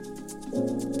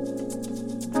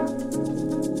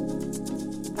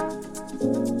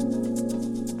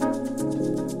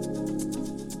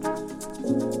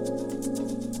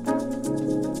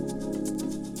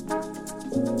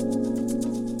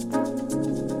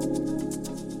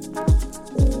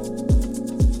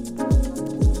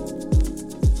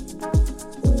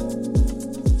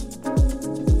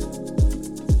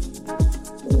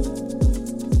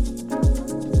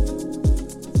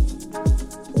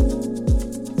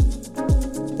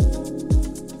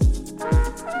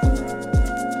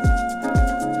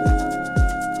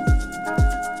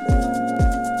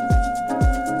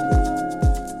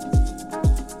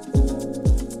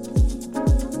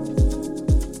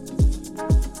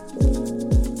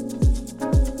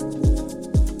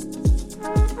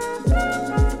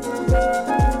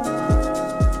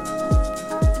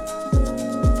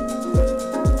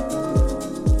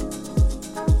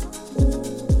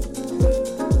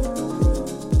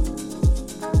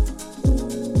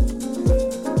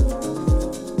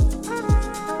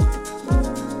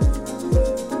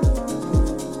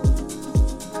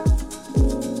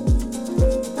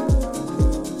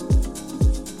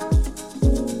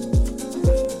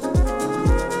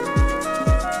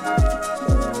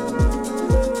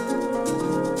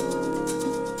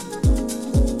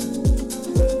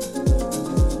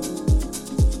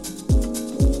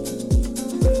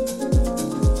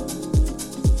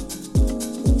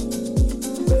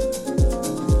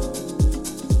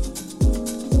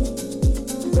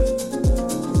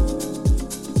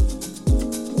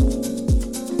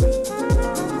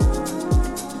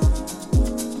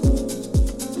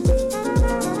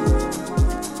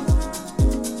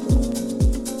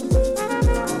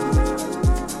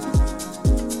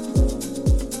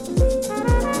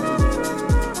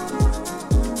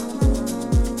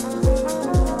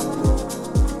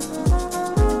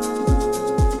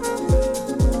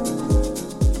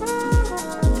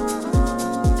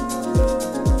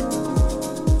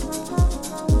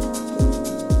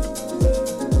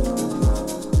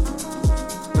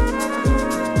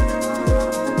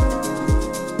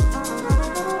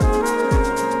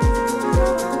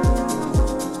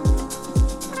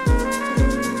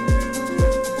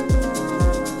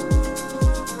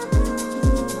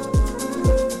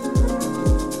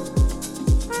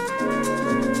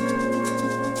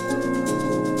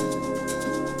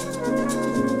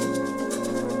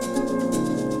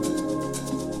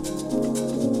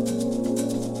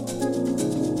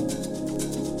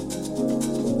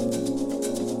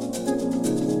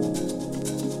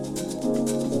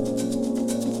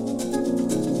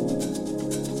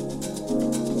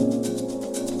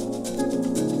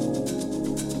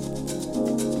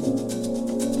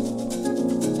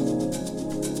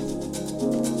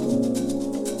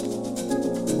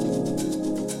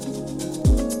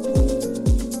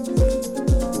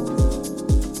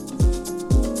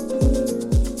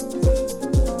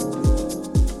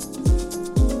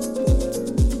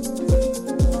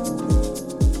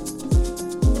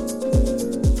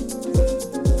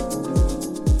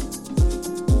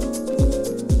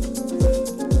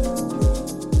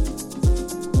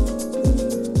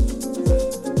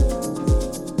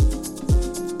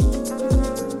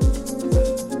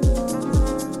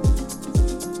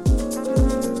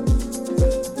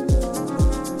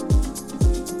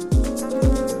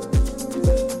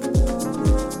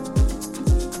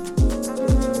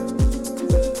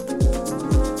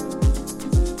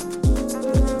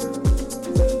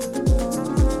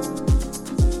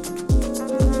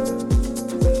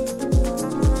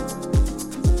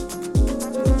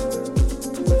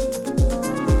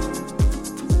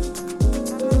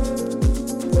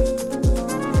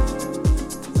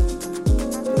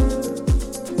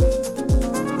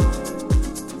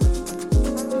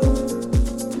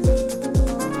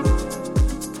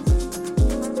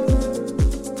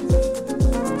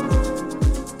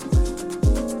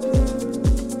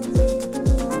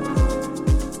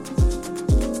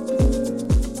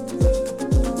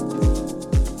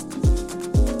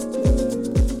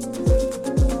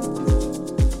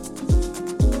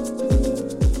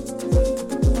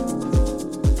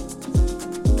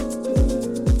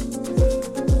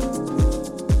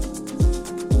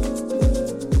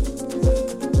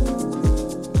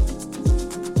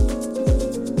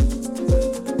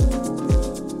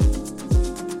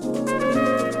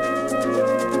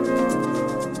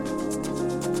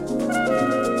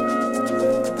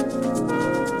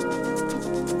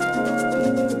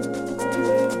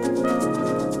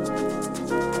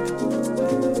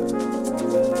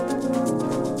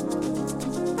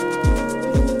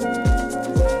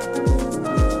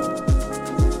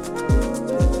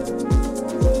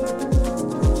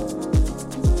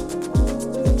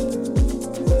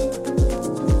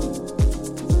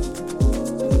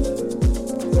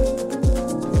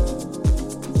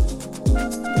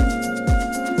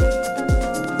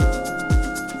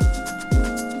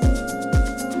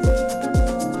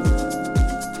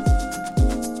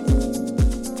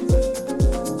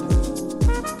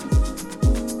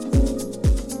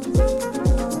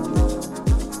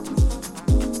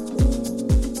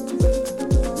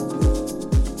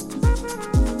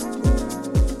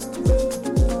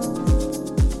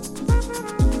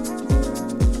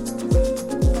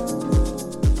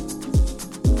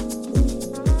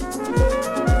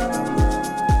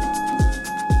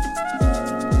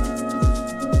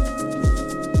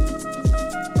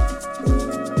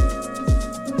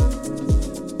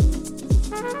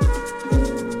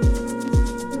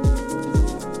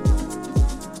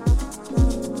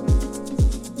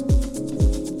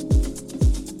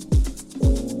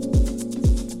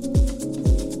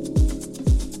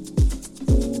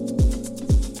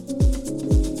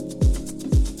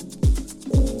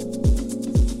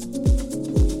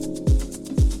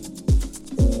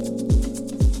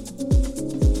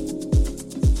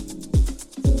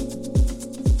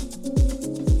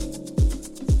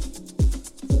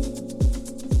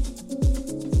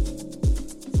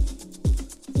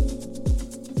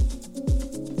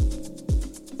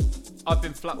 I've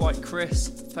been Flat White Chris.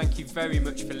 Thank you very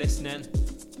much for listening.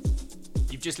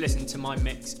 You've just listened to my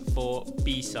mix for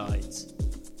B-sides.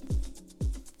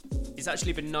 It's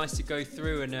actually been nice to go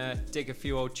through and dig a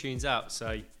few old tunes out,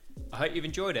 so I hope you've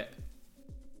enjoyed it.